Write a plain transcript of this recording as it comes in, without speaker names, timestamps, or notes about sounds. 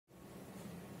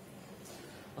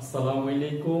Assalamu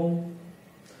alaikum.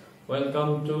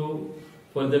 Welcome to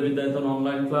For the Vidyayaton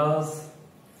online class.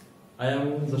 I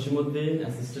am Jasimuddin,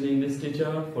 assistant English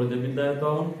teacher for the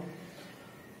Vidyayaton.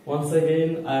 Once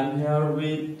again, I am here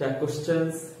with tag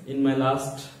questions. In my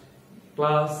last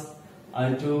class,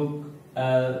 I took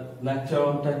a lecture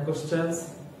on tag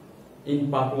questions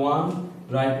in part 1.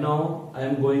 Right now, I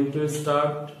am going to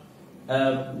start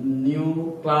a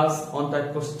new class on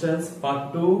tag questions,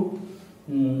 part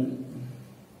 2.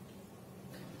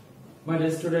 My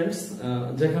dear students,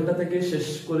 যেখানটা থেকে শেষ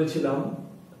করেছিলাম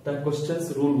tag questions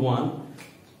rule 1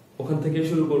 ওখান থেকে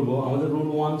শুরু করব। আমাদের rule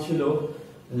 1 ছিল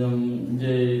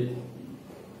যে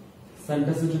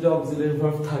সেন্টেন্সে যদি অক্সিলারি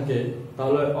ভার্ব থাকে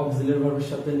তাহলে অক্সিলারি ভার্বের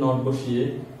সাথে নট বসিয়ে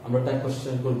আমরা ট্যাগ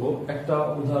কোশ্চেন করব। একটা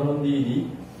উদাহরণ দিয়ে দিই।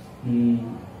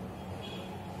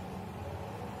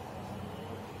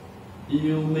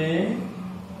 You may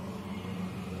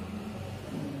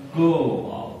go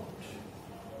out.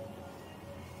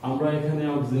 আমরা এখানে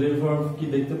অক্সিলারি ভার্ব কি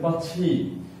দেখতে পাচ্ছি?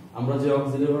 আমরা যে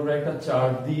অক্সিলারি ভার্বের একটা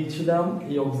চার্ট দিয়েছিলাম,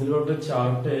 এই অক্সিলারি ভার্বের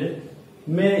চার্টে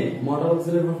মে মডেল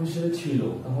অক্সিলারি ভার্ব হিসেবে ছিল।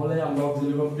 তাহলে আমরা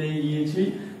অক্সিলারি ভার্ব পেয়ে গিয়েছি।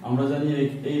 আমরা জানি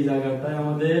এই জায়গাটায়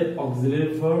আমাদের অক্সিলারি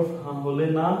ভার্ব হ্যাঁ হলে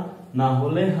না, না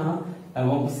হলে হ্যাঁ,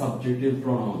 এবং সাবজেক্টিভ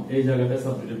প্রনাউন, এই জায়গাটায়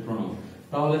সাবজেক্টিভ প্রনাউন।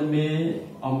 তাহলে মে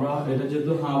আমরা এটা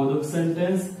যেহেতু হ্যাঁ বোধক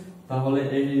সেন্টেন্স, তাহলে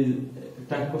এই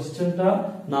ট্যাগ কোশ্চেনটা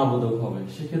না বোধক হবে।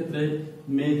 সেক্ষেত্রে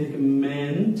মে থেকে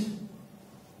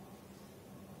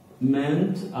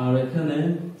meant আর এখানে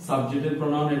সাবজেক্টিভ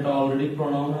প্রনাউন, এটা অলরেডি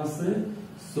প্রনাউন আছে,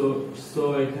 সো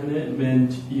এখানে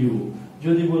meant you।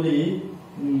 যদি বলি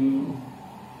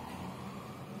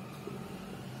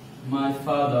my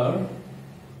father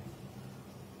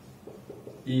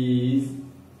is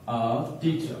a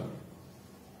teacher,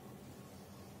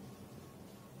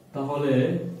 তাহলে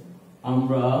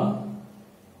আমরা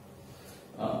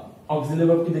অক্সিলারি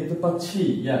ভার্ব কি দেখতে পাচ্ছি?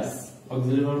 Yes,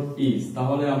 auxiliary verb is।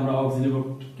 তাহলে আমরা অক্সিলারি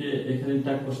ভার্বকে এখানে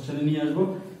ট্যাগ কোশ্চেনে নিয়ে আসব।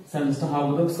 সেন্টেন্সটা হ্যাঁ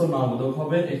বোধক, সো না বোধক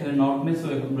হবে। এখানে নট নেই, সো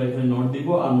আমরা এখানে নট দিব।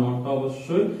 আর নটটা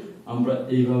অবশ্যই আমরা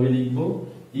এইভাবে লিখব।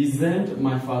 isn't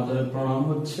my father এর প্রনাউন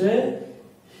হচ্ছে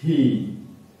he।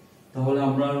 তাহলে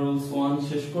আমরা রুলস 1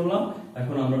 শেষ করলাম।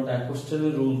 এখন আমরা ট্যাগ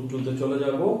কোশ্চেনের রুল 2 তে চলে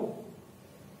যাব।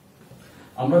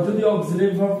 আমরা যদি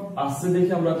অক্সিলারি ভার্ব আসছে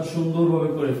দেখে আমরা এত সুন্দরভাবে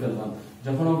করে ফেললাম,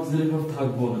 যখন অক্সিলারি ভার্ব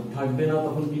থাকবে না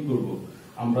তখন কি করব?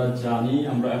 আমরা জানি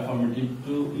আমরা অ্যাফার্মেটিভ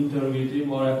টু ইন্টারোগেটিভ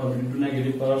আর অ্যাফার্মেটিভ টু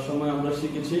নেগেটিভ করার সময় আমরা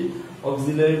শিখেছি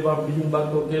অক্সিলারি ভার্ববিহীন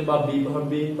বাক্যকে বা বি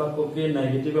ভার্ববিহীন বাক্যকে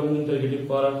নেগেটিভ এবং ইন্টারোগেটিভ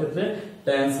করার ক্ষেত্রে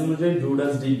টেন্স অনুযায়ী ডু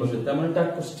ডাজ ডি বসে। তার মানে ট্যাগ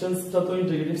কোশ্চেনসটা তো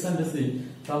ইন্টারোগেটিভ সেন্টেন্সই।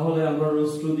 তাহলে আমরা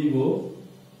রুলস 2 দিব।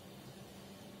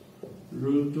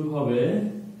 রুল 2 হবে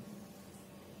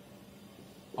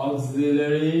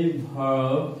অক্সিলারি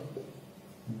ভার্ব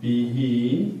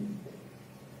বিহীন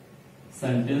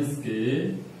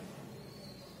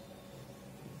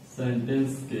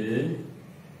সেন্টেন্সকে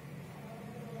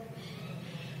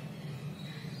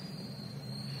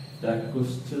ট্যাগ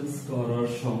কোশ্চেনস করার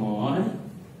সময়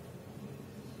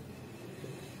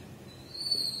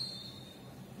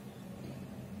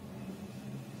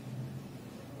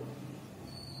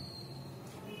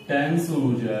টেন্স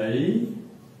অনুযায়ী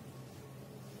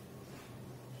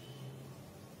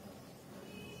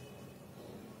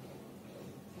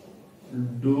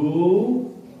ডু,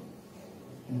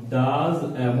 ডাজ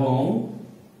এবং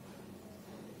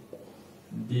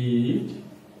ডিড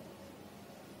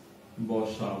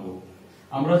বসাবো।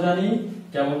 আমরা জানি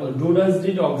কেমন do, does,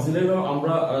 did auxiliary verb.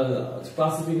 আমরা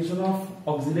ক্লাসিফিকেশন অফ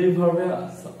অক্সিলারি ভার্বে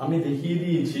আমি দেখিয়ে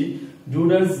দিয়েছি। ডু,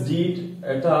 ডাজ, ডিড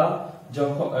এটা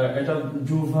যখন এটা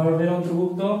ডু ভার্বের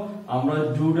অন্তর্ভুক্ত। আমরা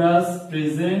ডু, ডাজ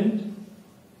প্রেজেন্ট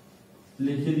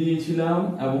লিখে দিয়েছিলাম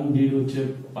এবং ডিড হচ্ছে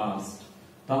পাস্ট।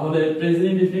 তাহলে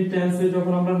প্রেজেন্ট ইনডিফিনিট টেন্সে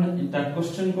যখন আমরা ট্যাগ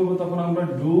কোশ্চেন করব তখন আমরা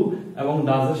ডু এবং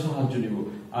ডাজ এর সাহায্য নিব।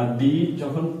 আর ডি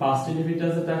যখন পাস্ট ইনডিফিনিট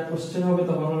টেন্সে ট্যাগ কোশ্চেন হবে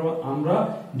তখন আমরা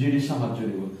ডিড এর সাহায্য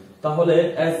নিব। তাহলে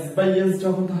এস বাই এস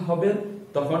যখন হবে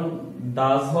তখন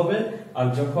ডাজ হবে, আর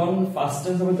যখন ফার্স্ট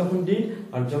টেন্স হবে তখন ডিড,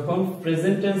 আর যখন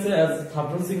প্রেজেন্ট টেন্সে S third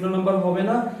person singular number হবে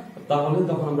না তাহলে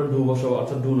তখন আমরা ডু বসাবো,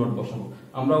 অর্থাৎ ডু নট বসাবো।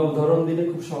 আমরা উদাহরণ দিলে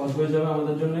খুব সহজ হয়ে যাবে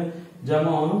আমাদের জন্য।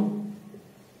 যেমন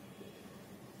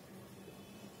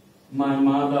my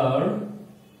mother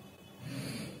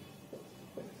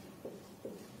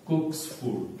cooks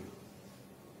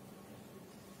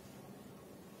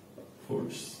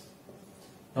foods।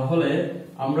 তাহলে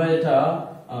আমরা এটা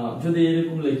যদি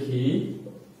এরকম লিখি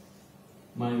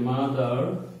my mother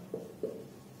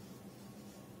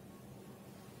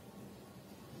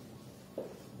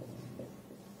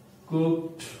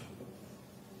cooked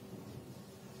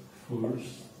foods,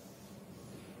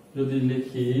 যদি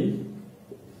লিখি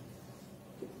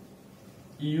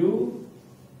you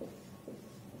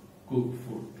কুক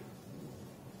ফুড।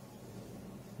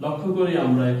 লক্ষ্য করি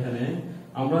আমরা এখানে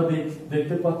আমরা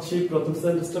দেখতে পাচ্ছি প্রথম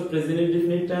সেন্টেন্সটা প্রেজেন্ট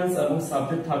ইনডিফিনিট টেন্স এবং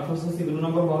subject third person singular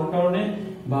number হওয়ার কারণে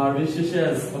ভার্বের শেষে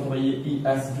s অথবা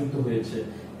es যুক্ত হয়েছে।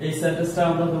 এই সেন্টেন্সটা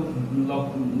আমরা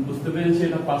বুঝতে পেরেছি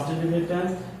এটা পাস্ট ইনডিফিনিট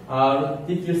টেন্স, আর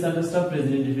তৃতীয় সেন্টেন্সটা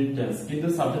প্রেজেন্ট ইনডিফিনিট টেন্স, কিন্তু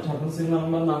subject third person singular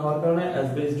number না হওয়ার কারণে s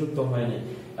বেস যুক্ত হয়নি।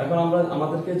 এখন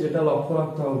আমাদেরকে যেটা লক্ষ্য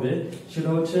রাখতে হবে সেটা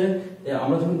হচ্ছে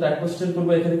আমরা যখন ট্যাগ কোশ্চেন করব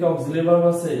এখানে কি অক্সিলারি ভার্ব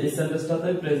আছে, এই সেন্টেন্সটাতে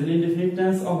present indefinite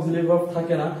tense auxiliary verb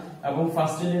থাকে না এবং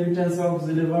first indefinite tense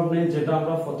auxiliary verb নেই, যেটা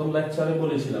আমরা প্রথম লেকচারে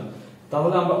বলেছিলাম।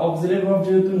 তাহলে আমরা অক্সিলারি ভার্ব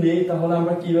যেহেতু নেই তাহলে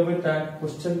আমরা কিভাবে ট্যাগ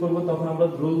কোশ্চেন করব, তখন আমরা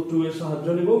রুল 2 এর সাহায্য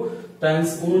নিব, টেন্স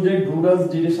অনুযায়ী ডু ডাজ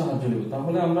ডিড এর সাহায্য নিব।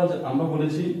 তাহলে আমরা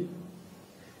বলেছি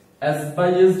s বাই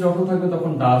s যখন থাকবে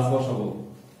তখন ডাজ বসাবো,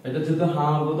 এটা যেহেতু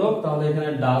হ্যাঁ বোধক তাহলে এখানে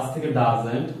ডাজ থেকে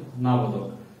ডাজেন্ট না বোধক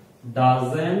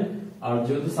ডাজেন্ট, আর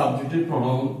যেহেতু সাবজেক্টের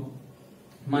প্রনাউন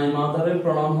মাই মাদারের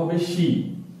প্রনাউন হবে শি।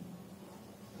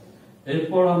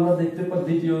 এরপর আমরা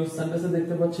দ্বিতীয় সেন্টেন্সে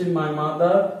দেখতে পাচ্ছি মাই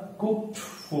মাদার কুকড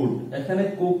ফুড। এখানে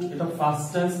কুকড এটা first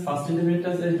tense first indefinite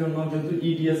tense, এর জন্য যেহেতু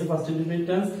ইডি আছে first indefinite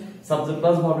tense subject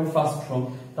plus ভার্বের ফার্স্ট ফর্ম,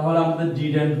 তাহলে আমাদের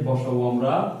ডিডন্ট বসাবো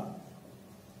আমরা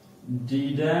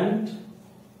ডিডন্ট,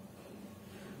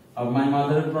 আর মাই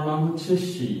মাদারের প্রনাউন হচ্ছে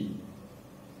শি।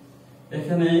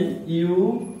 এখানে ইউ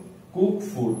কুক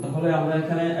ফুড, তাহলে আমরা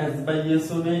এখানে s বাই s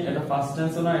ও নেই, এটা ফার্স্ট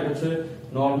টেন্স ও না, এটা হচ্ছে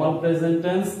নরমাল প্রেজেন্ট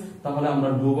টেন্স, তাহলে আমরা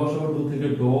ডু বসাবো, ডু থেকে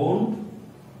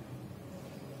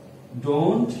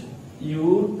don't you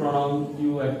pronoun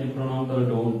you active pronoun, তাহলে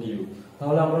ডোন্ট ইউ।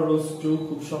 তাহলে আমরা রুলস 2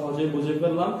 খুব সহজেই বুঝে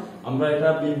ফেললাম। আমরা এটা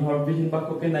বিভার্ববিহীন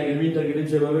বাক্যকে নেগেটিভ ইন্টারগেটিভ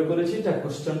যেভাবে করেছি ট্যাগ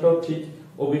কোশ্চেনটাও ঠিক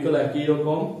অবিকল একই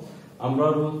রকম। আমরা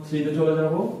রুল 3 তে চলে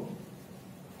যাব।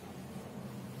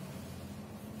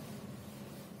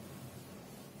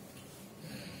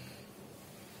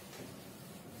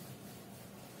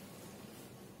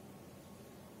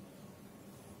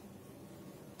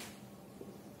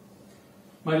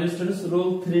 My dear students, রুল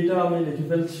 3 টা আমি লিখে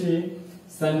ফেলছি।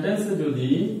 সেন্টেন্সে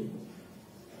যদি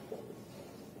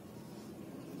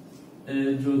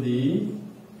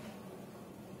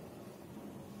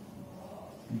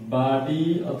body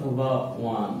অথবা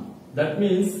one, that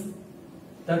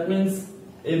means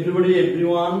everybody,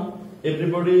 everyone,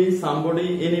 everybody, somebody,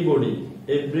 anybody,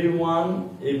 everyone,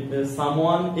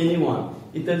 someone, anyone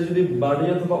ইত্যাদি যদি body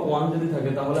অথবা one যদি থাকে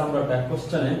তাহলে আমরা ট্যাগ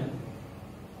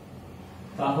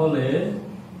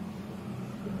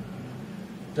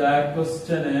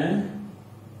কোশ্চেনে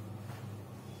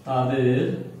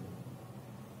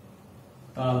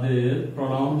তাদের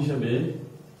প্রনাউন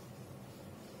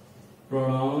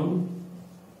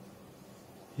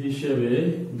হিসেবে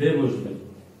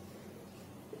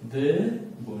দে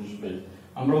বসবে।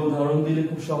 আমরা উদাহরণ দিলে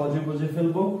খুব সহজে বুঝে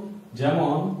ফেলবো,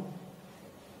 যেমন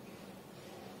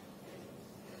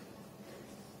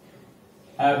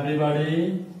everybody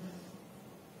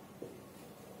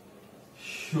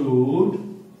should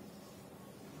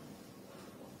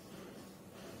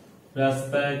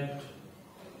respect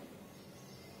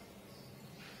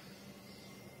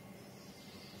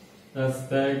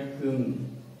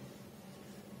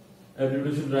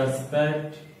everybody should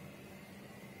respect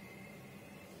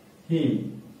him.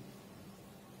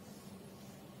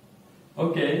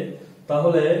 ওকে,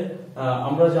 তাহলে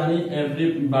আমরা জানি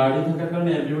everybody থাকার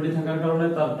কারণে everybody থাকার কারণে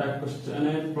তার ট্যাগ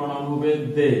কোশ্চেনে প্রনাউন হবে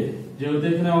দে। যেহেতু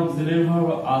এখানে অক্সিলারি ভার্ব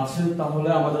আছে তাহলে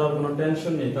আমাদের আর কোনো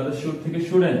টেনশন নেই, তাহলে শুড থেকে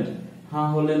শুডেন্ট, হ্যাঁ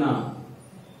হলে না,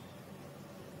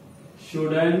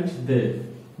 শুডেন্ট দে।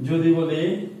 যদি বলি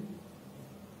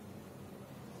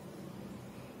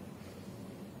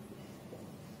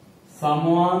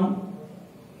someone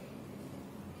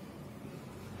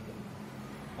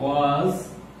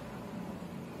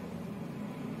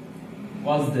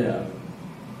was there,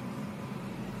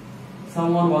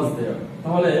 someone was there,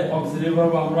 তাহলে অক্সিলারি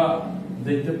ভার্ব আমরা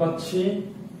দেখতে পাচ্ছি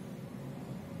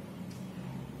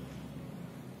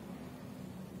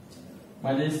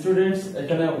my dear students,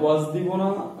 এখানে was দিব না,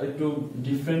 একটু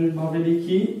ডিফারেন্ট ভাবে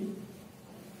লিখি।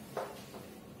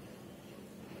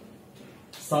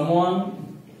 someone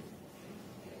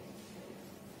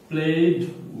played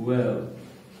well,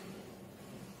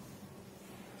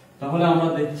 তাহলে আমরা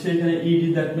দেখছি এখানে ed,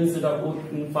 that means এটা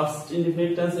ফার্স্ট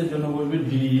ইনডিফিনিট টেন্স, এর জন্য বলবে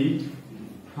did,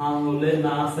 হ্যাঁ হলে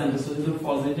না, সেন্টেন্সটা যদি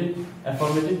পজিটিভ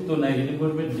অ্যাফার্মেটিভ তো নেগেটিভ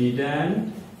বলবে didn't,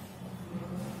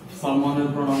 someone এর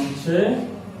প্রনাউন হচ্ছে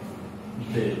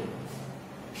they।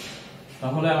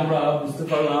 তাহলে আমরা বুঝতে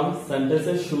পারলাম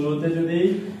সেন্টেন্সের শুরুতে যদি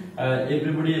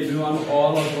everybody, everyone,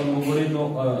 all অথবা nobody,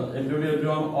 everybody,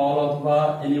 everyone, all অথবা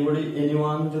anybody,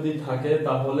 anyone যদি থাকে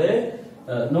তাহলে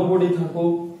nobody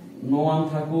থাকুক, নো ওয়ান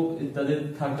থাকুক ইত্যাদি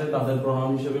থাকলে তাদের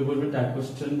প্রনাউন হিসেবে বসবে ট্যাগ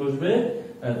কোশ্চেন বসবে,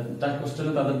 ট্যাগ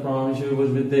কোশ্চেনে তাদের প্রনাউন হিসেবে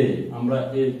বসবে দে। আমরা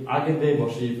এর আগে দে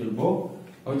বসিয়ে ফেলবো।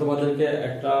 আমি তোমাদেরকে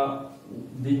একটা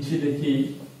দিচ্ছি, দেখি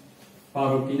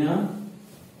পারো কিনা।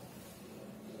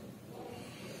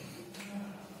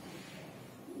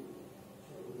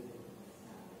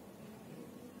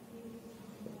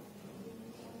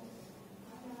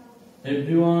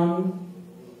 Everyone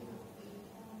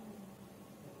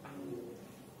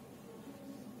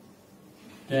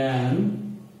can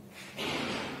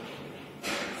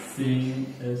sing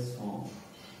a song.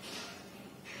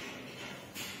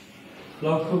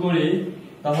 লক্ষ্য করি,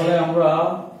 তাহলে আমরা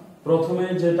প্রথমে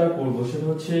যেটা করব সেটা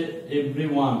হচ্ছে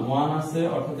এভরিওয়ান, ওয়ান আছে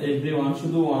অর্থাৎ এভরিওয়ান,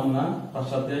 শুধু ওয়ান না, তার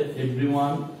সাথে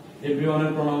এভরিওয়ান,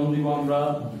 এভরিওয়ানের প্রনাউন দিব আমরা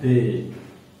দে।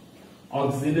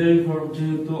 অক্সিলারি ভার্ব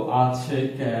যেহেতু আছে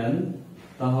ক্যান,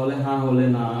 তাহলে হ্যাঁ হলে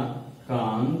না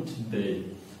কান্ট দে।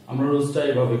 আমরা রুলসটা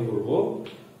এভাবে করব।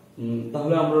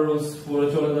 তাহলে আমরা রুলস 4 এ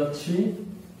চলে যাচ্ছি।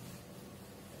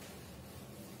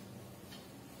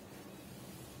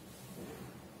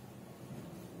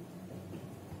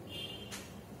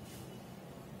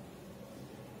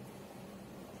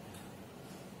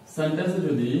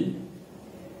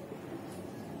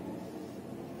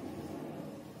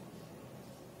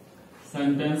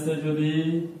 সেন্টেন্সে যদি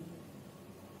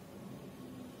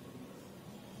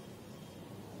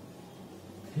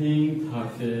থিং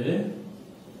থাকে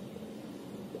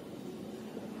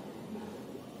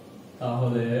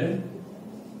তাহলে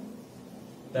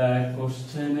ট্যাগ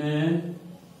কোশ্চেনে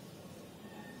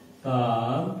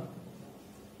তার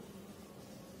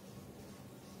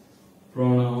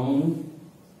প্রনাউন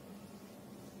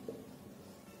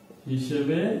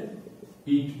হিসেবে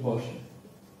ইট বসে।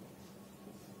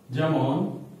 যেমন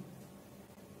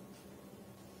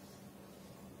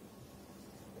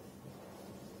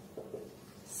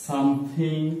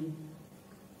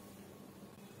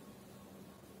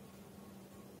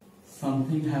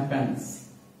something happens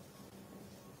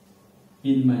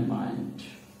in my mind,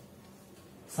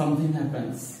 something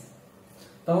happens।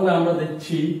 তাহলে আমরা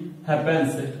দেখছি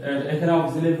happens এখানে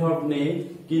অক্সিলারি ভার্ব নেই,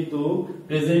 কিন্তু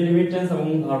প্রেজেন্ট ইনডিফিনিট টেন্স এবং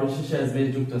ভার্বের শেষে এস বেস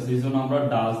যুক্ত আছে, এইজন্য আমরা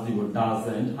ডাজ দিব,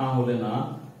 ডাজন্ট, হ্যাঁ হলে না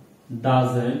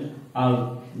ডাজন্ট। আর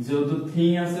যেহেতু থিং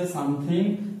আছে সামথিং,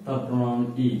 তার প্রনাউন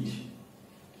ইট।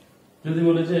 যদি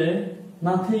বলে যে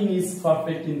nothing is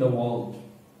perfect in the world,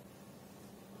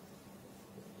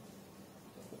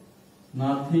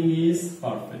 nothing is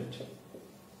perfect,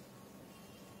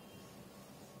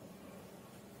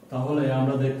 তাহলে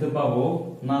আমরা দেখতে পাবো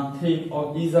নাথিং অর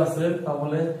ইজ আছে,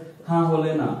 তাহলে হ্যাঁ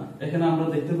হলে না। এখানে আমরা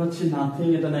দেখতে পাচ্ছি নাথিং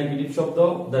এটা নেগেটিভ শব্দ,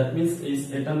 দ্যাট মিন্স ইজ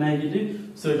এটা নেগেটিভ,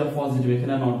 সো এটা পজিটিভ,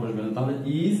 এখানে নট বসবে না। তাহলে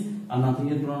ইজ আর নাথিং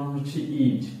এর প্রনাউন হচ্ছে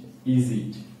ইট, ইজ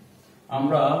ইট।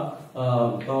 আমরা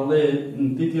তাহলে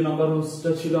তৃতীয় নাম্বার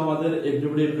রুলসটা ছিল আমাদের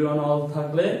এভরিবডি এভরিওয়ান অল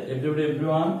থাকলে, everybody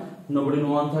everyone nobody no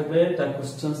one থাকলে ট্যাগ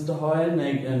কোশ্চেনসটা হয়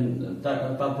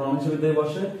তার প্রনাউন হিসেবে দিয়ে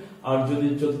বসে। আর যদি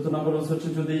চতুর্থ নাম্বার রুলস হচ্ছে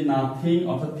যদি নাথিং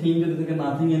অর্থাৎ থিং যদি থাকে,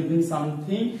 নাথিং এনিথিং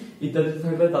সামথিং ইত্যাদি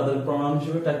থাকলে তাদের প্রনাউন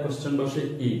হিসেবে ট্যাগ কোশ্চেন বসে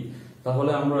ই।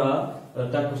 তাহলে আমরা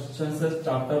ট্যাগ কোশ্চেনস এর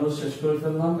 4টা রুলস শেষ করে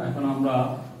ফেললাম। এখন আমরা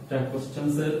ট্যাগ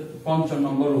কোশ্চেনস এর 5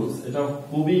 নম্বর রুলস, এটা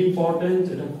খুবই ইম্পর্টেন্ট,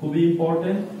 এটা খুবই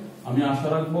ইম্পর্টেন্ট। আমি আশা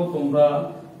রাখবো তোমরা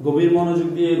গভীর মনোযোগ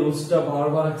দিয়ে এই রুলসটা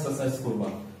বারবার এক্সারসাইজ করবা।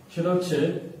 সেটা হচ্ছে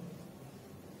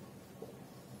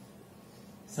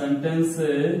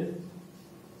সেন্টেন্সে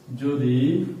যদি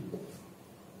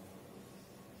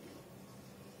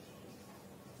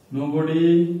nobody,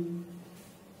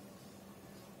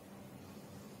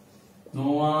 no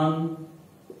one,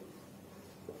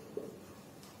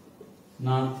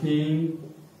 nothing,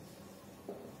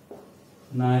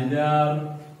 neither,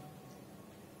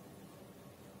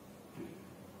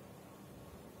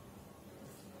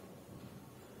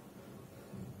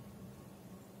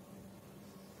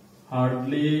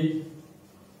 hardly,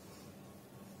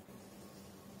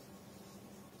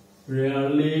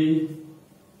 rarely,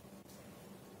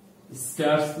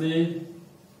 scarcely,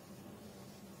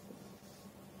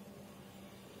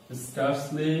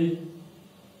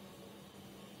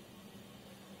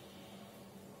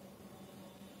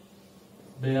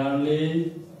 barely,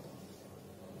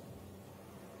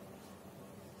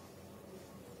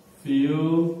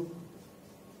 few,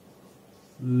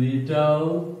 little,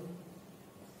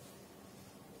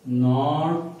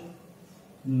 not,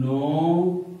 no,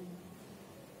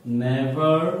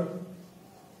 never,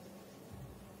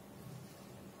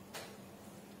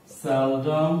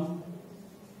 seldom,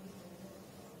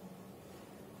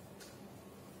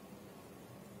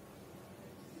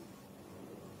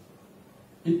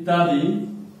 ইত্যাদি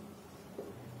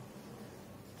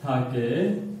থাকে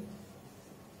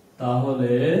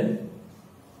তাহলে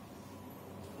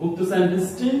উক্ত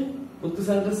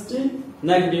সেন্টেন্সটি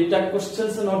নেগেটিভ, ট্যাগ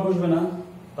কোশ্চেনসে নট বসবে না,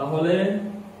 তাহলে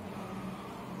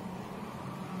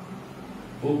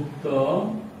উক্ত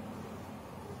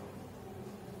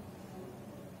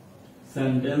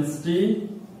সেন্টেন্সটি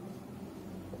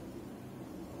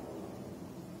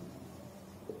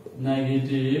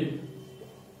নেগেটিভ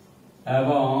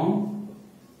এবং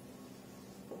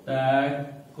ট্যাগ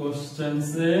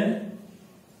কোশ্চেনসে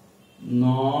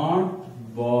নট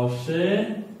বসে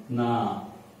না।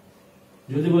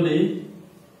 যদি বলি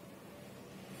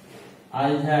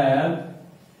I have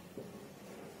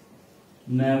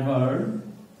never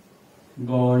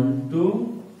gone to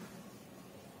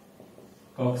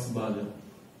Coxbazar,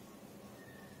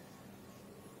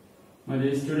 my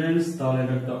dear students, তাহলে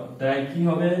এটা ট্যাগ কি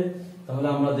হবে? তাহলে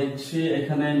আমরা দেখছি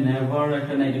এখানে নেভার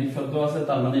একটা নেগেটিভ শব্দ আছে,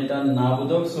 তার মানে এটা না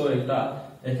বোধক, সো এটা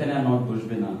এখানে নট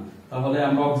বসবে না। তাহলে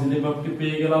আমরা অক্সিলারি ভার্বটি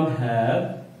পেয়ে গেলাম হ্যাভ,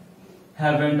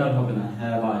 হ্যাভেন্ট আর হবে না,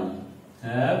 হ্যাভ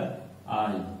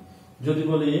আই। যদি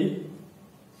বলি,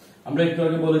 আমরা একটু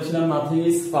আগে বলেছিলাম নাথিং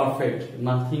ইজ পারফেক্ট,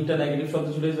 নাথিংটা নেগেটিভ শব্দ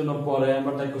ছিল, এই জন্য পরে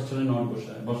আমরা ট্যাগ কোশ্চেনে নট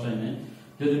বসাই নাই।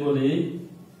 যদি বলি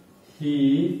হি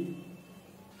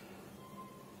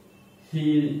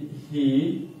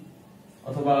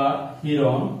অথবা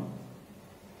হিরন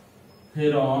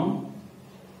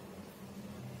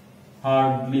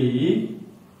hardly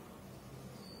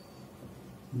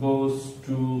goes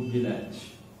to village,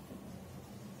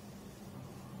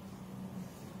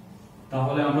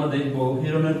 তাহলে আমরা দেখব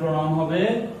হিরনের প্রনাউন হবে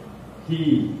হি,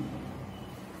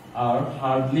 আর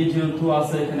হার্ডলি যেহেতু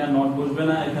আছে এখানে নট বসবে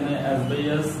না, এখানে as by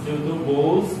as যেহেতু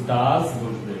goes does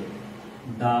বসবে,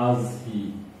 does he।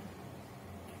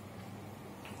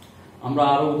 আমরা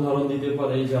আরো উদাহরণ দিতে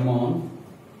পারি, যেমন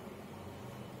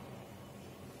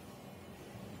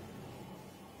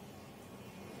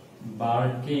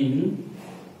barking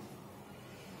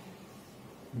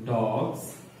dogs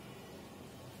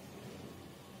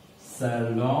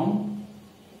seldom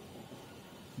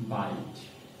bite,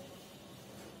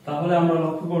 তাহলে আমরা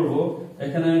লক্ষ্য করব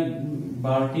এখানে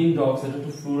বার্কিং ডগস এটা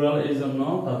একটু প্লুরাল, এই জন্য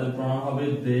তাদের প্রনাউন হবে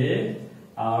দে,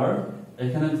 আর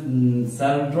এখানে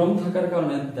সেলড্রম থাকার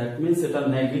কারণে দ্যাট মিন্স এটা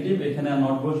নেগেটিভ, এখানে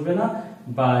নট বসবে না,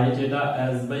 বাইট এটা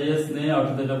as by as নেই,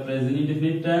 অর্থাৎ এটা প্রেজেন্ট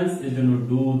ইনডিফিনিট টেন্স, এই জন্য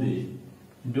ডু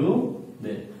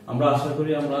দে। আমরা আশা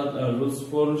করি আমরা রুলস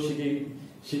 4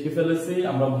 শিখে ফেলেছি।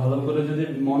 আমরা ভালো করে যদি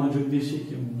মনোযোগ দিয়ে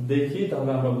দেখি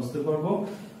তাহলে আমরা বুঝতে পারবো।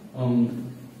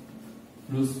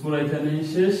 রুলস 4 এখানেই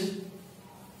শেষ।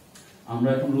 আমরা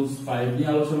এখন রুলস 5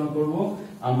 নিয়ে আলোচনা করব।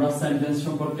 আমরা সেন্টেন্স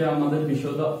সম্পর্কে আমাদের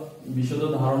বিশদ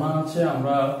ধারণা আছে।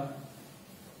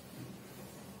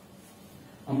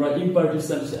 আমরা imperative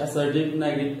sentence,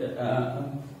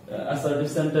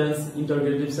 assertive sentence,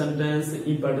 interrogative sentence,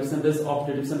 imperative sentence,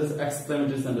 optative sentence,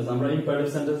 exclamative sentence। আমরা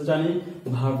imperative sentence জানি,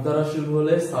 ভার্ব দ্বারা শুরু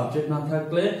হলে সাবজেক্ট না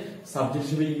থাকলে সাবজেক্ট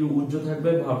হিসেবে ইউ উজ্জ থাকবে,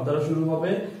 ভার্ব দ্বারা শুরু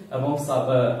হবে এবং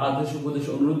আদেশ উপদেশ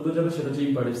অনুরোধ বোঝাবে, সেটা হচ্ছে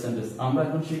imperative sentence। আমরা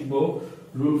এখন শিখব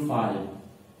rule 5।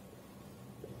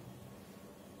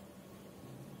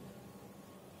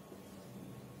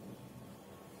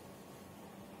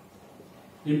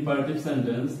 imperative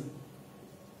sentence,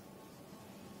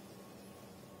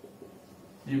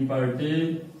 imperative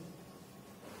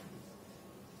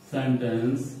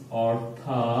sentence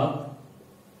অর্থাৎ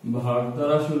ভার্ব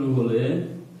দ্বারা শুরু হলে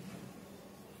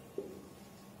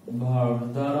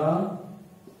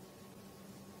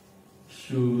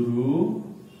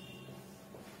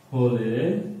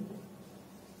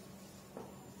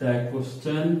ট্যাগ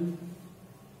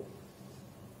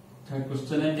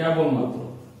কোশ্চেনে কেবলমাত্র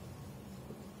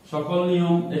সকল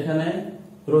নিয়ম এখানে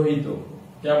রহিত,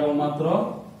 কেবলমাত্র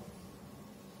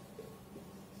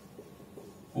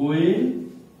উইল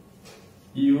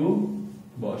ইউ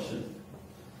বসে।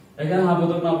 এখানে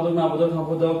হাবোধক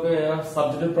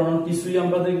সাবজেক্টের প্রনাউন কিছুই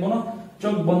আমরা দেখবো না,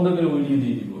 চোখ বন্ধ করে উইল ইউ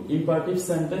দিয়ে দিব। ইম্পারেটিভ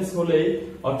সেন্টেন্স হলে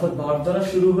অর্থাৎ ভার্ব দ্বারা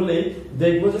শুরু হলে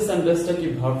দেখবো যে সেন্টেন্সটা কি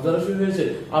ভার্ব দ্বারা শুরু হয়েছে,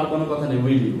 আর কোনো কথা নেই,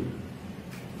 উইল ইউ।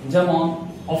 যেমন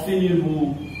often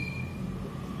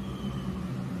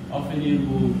you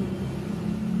book,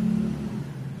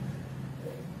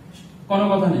 কোনো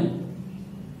কথা নেই।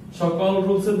 সকল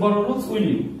রুলস এর বড় রুলস উইল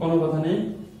ইউ, কোনো কথা নেই,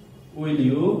 will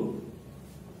you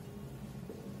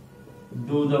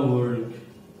do the work,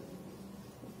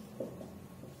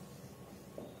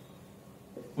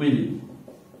 will you.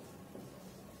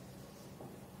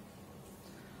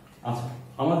 আচ্ছা,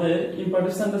 আমাদের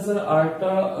ইম্পারেটিভ সেন্টেন্সের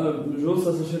আরেকটা রুলস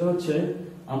আছে, সেটা হচ্ছে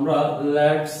আমরা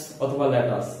লেটস অথবা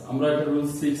লেটাস, আমরা এটা রুল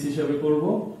 6 হিসেবে করব।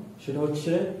 সেটা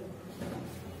হচ্ছে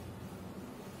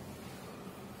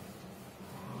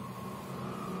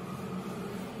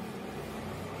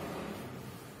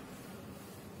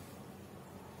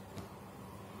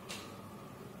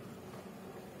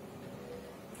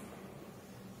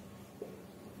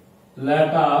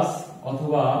লেটাস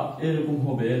অথবা এরকম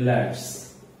হবে let's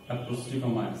apostrophe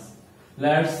comma S.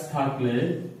 Let's থাকলে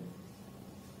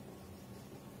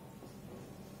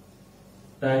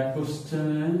ট্যাগ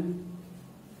কোশ্চেনে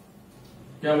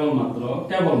কেবলমাত্র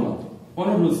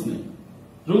কোনো রুলস নেই,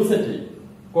 রুলস এটাই,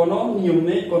 কোনো নিয়ম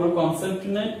নেই, কোনো কনসেপ্ট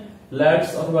নেই।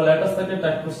 লেটস অথবা লেটাস থাকলে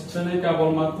ট্যাগ কোশ্চেনে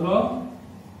কেবলমাত্র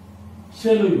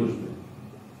শেল উই বসবে,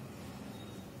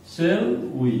 শেল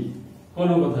উই,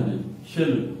 কোনো কথা নেই,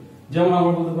 শেল উই। যেমন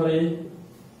আমরা বলতে পারি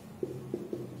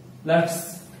লেটস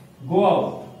গো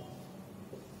আউট,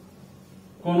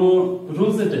 কোন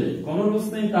রুলস এটাই, কোন রুলস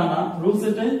নেই তা না, রুলস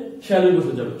এটাই, শ্যাল উই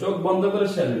বসে যাবে, চোখ বন্ধ করে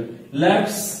শ্যাল উই।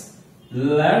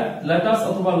 লেটাস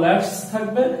অথবা লেটস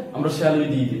থাকবে, আমরা শ্যাল উই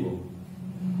দিয়ে দিব,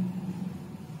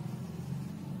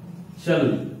 শ্যাল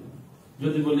উই।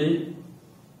 যদি বলি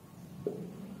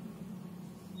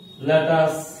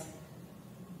let us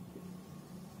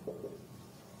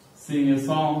sing a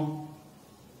song,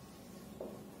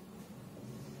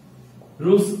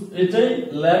 rules এটাই,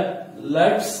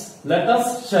 let us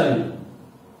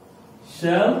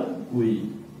shall we।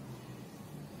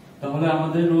 তাহলে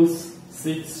আমাদের রুলস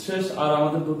 6 শেষ, আর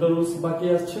আমাদের দুটো রুলস বাকি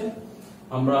আছে।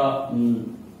 আমরা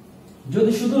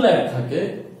যদি শুধু ল্যাট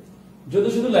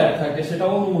থাকে সেটা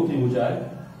অনুমতি বোঝায়,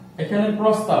 এখানে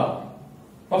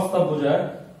প্রস্তাব বোঝায়,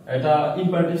 এটা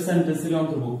ইম্পারেটিভ সেন্টেন্সের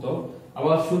অন্তর্ভুক্ত।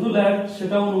 আবার শুধু ল্যাট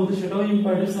সেটা অনুমতি, সেটাও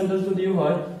ইম্পারেটিভ সেন্টেন্স যদিও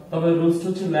হয়, তবে রুলস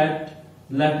হচ্ছে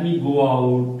let me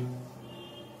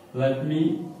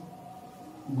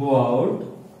go out,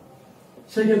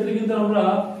 সেক্ষেত্রে কিন্তু আমরা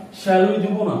shall we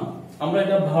দিব না, আমরা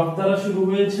এটা ভার্ব দ্বারা শুরু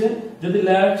হয়েছে, যদি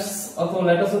লেটস অথবা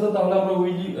লেটাস হতো তাহলে আমরা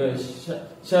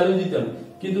shall we দিতাম,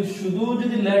 কিন্তু শুধু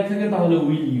যদি ল্যাট থাকে তাহলে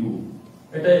will you,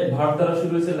 এটা ভার্ব দ্বারা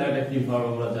শুরু হয়েছে, ল্যাট একটি ভার্ব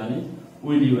আমরা জানি,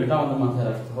 will you, এটা আমাদের মাথায়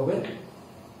রাখতে হবে।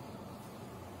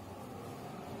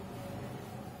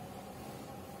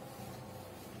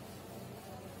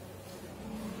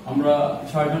 আমরা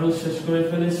 6টা রুলস শেষ করে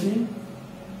ফেলেছি।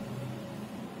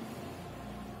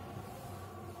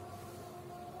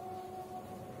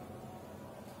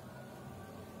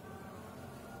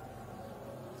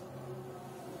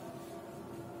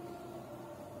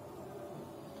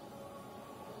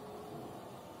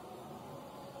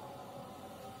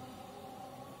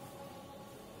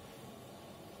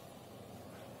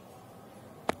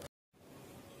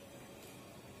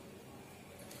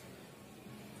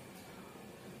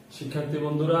 শিক্ষার্থী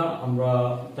বন্ধুরা, আমরা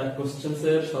ট্যাগ কোশ্চেনস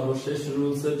এর সর্বশেষ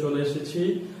রুলস এ চলে এসেছি।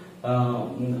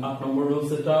 8 নম্বর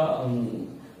রুলস এটা।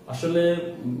 আসলে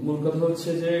মূল কথা হচ্ছে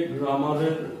যে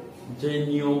গ্রামারের যে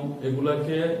নিয়ম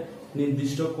এগুলাকে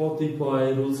নির্দিষ্ট কতিপয়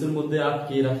রুলস এর মধ্যে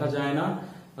আটকে রাখা যায় না।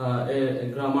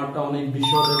 গ্রামারটা অনেক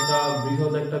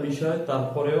বৃহৎ একটা বিষয়,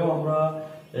 তারপরেও আমরা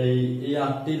এই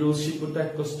 8টি রুলস শিখব ট্যাগ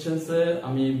কোশ্চেনস এ।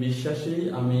 আমি বিশ্বাসী,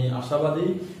 আমি আশাবাদী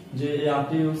যে এই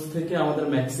 8টি রুলস থেকে আমাদের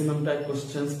ম্যাক্সিমাম ট্যাগ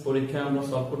কোশ্চেনস পরীক্ষায় আমরা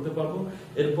সলভ করতে পারবো।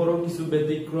 এরপরও কিছু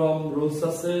ব্যতিক্রম রুলস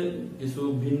আছে, কিছু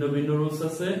ভিন্ন রুলস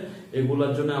আছে,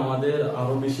 এগুলোর জন্য আমাদের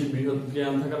আরো বেশি বৃহৎ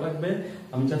জ্ঞান থাকা লাগবে।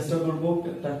 আমি চেষ্টা করব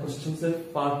ট্যাগ কোশ্চেনস এর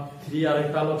পার্ট 3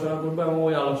 আরেকটা আলোচনা করব এবং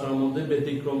ওই আলোচনার মধ্যে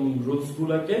ব্যতিক্রম রুলস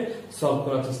গুলাকে সলভ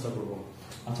করার চেষ্টা করব।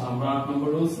 আচ্ছা, আমরা 8 নম্বর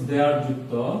রুলস দেয়ার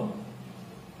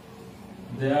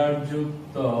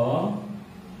যুক্ত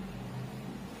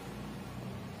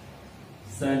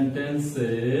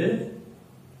সেন্টেন্সে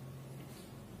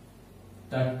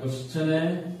ট্যাগ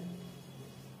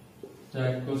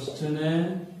কোশ্চেনে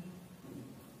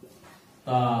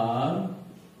তার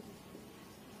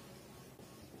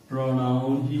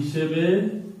প্রনাউন হিসেবে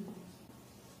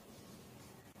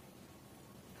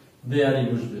দেয়ারই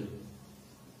বসবে,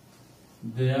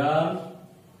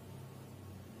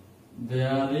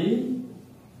 দেয়ারই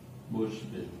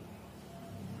বসবে।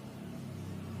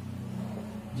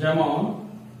 যেমন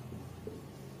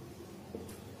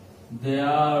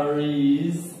there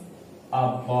is a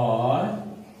boy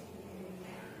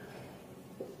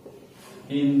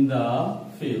in the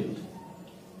field।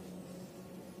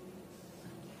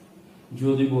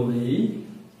 যদি বলি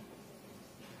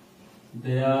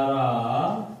there are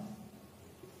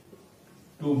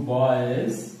 2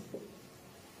 boys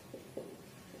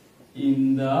in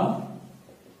the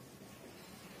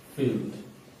field,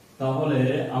 তাহলে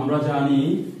আমরা জানি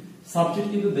সাবজেক্ট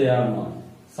কিন্তু দেয়ার নয়,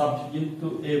 সাবজেক্ট কিন্তু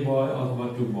এ বয় অথবা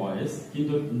 2 বয়েজ,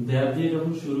 কিন্তু দেয়ার দিয়ে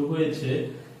যখন শুরু হয়েছে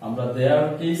আমরা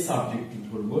দেয়ারকেই সাবজেক্ট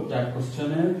ধরবো। ট্যাগ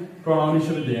কোশ্চেনের প্রনাউন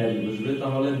হিসেবে দেয়ারই বসবে,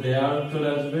 তাহলে দেয়ার চলে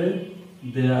আসবে,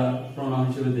 দেয়ার প্রনাউন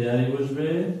হিসেবে দেয়ারই বসবে,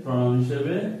 প্রনাউন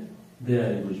হিসেবে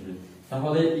দেয়ারই বসবে।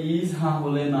 তাহলে ইজ হ্যাঁ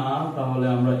হলে না, তাহলে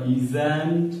আমরা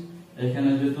ইজন্ট, এখানে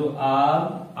যেহেতু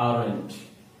আরএন্ট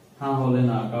হ্যাঁ হলে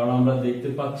না, কারণ আমরা দেখতে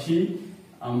পাচ্ছি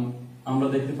আমরা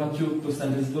দেখতে পাচ্ছি উক্ত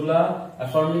সেন্টেন্সগুলা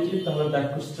অ্যাফার্মেটিভ, তাহলে দ্যাট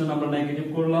কোশ্চেন আমরা নেগেটিভ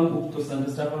করলাম, উক্ত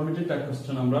সেন্টেন্সটা অ্যাফার্মেটিভ, দ্যাট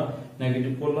কোশ্চেন আমরা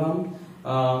নেগেটিভ করলাম।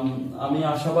 আমি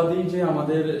আশাবাদী যে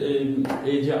আমাদের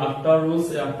এই যে 8টা রুলস,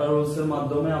 এই 8টা রুলস এর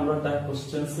মাধ্যমে আমরা ট্যাগ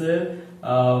কোশ্চেনস এর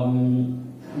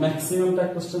ম্যাক্সিমাম ট্যাগ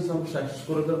কোশ্চেনস আমরা শেষ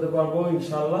করে ফেলতে পারবো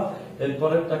ইনশাআল্লাহ।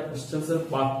 এরপরে ট্যাগ কোশ্চেনস এর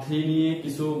পার্ট 3 নিয়ে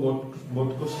কিছু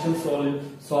বোর্ড কোশ্চেন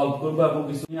সলভ করব এবং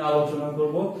কিছু নিয়ে আলোচনা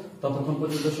করব। ততক্ষণ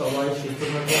পর্যন্ত সবাই সুস্থ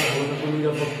থাকো, ভালো থাকো,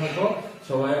 নিরাপদ থাকো।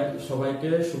 সবাইকে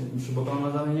শুভকামনা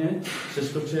জানিয়ে শেষ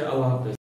করছি। আল্লাহ হাফেজ।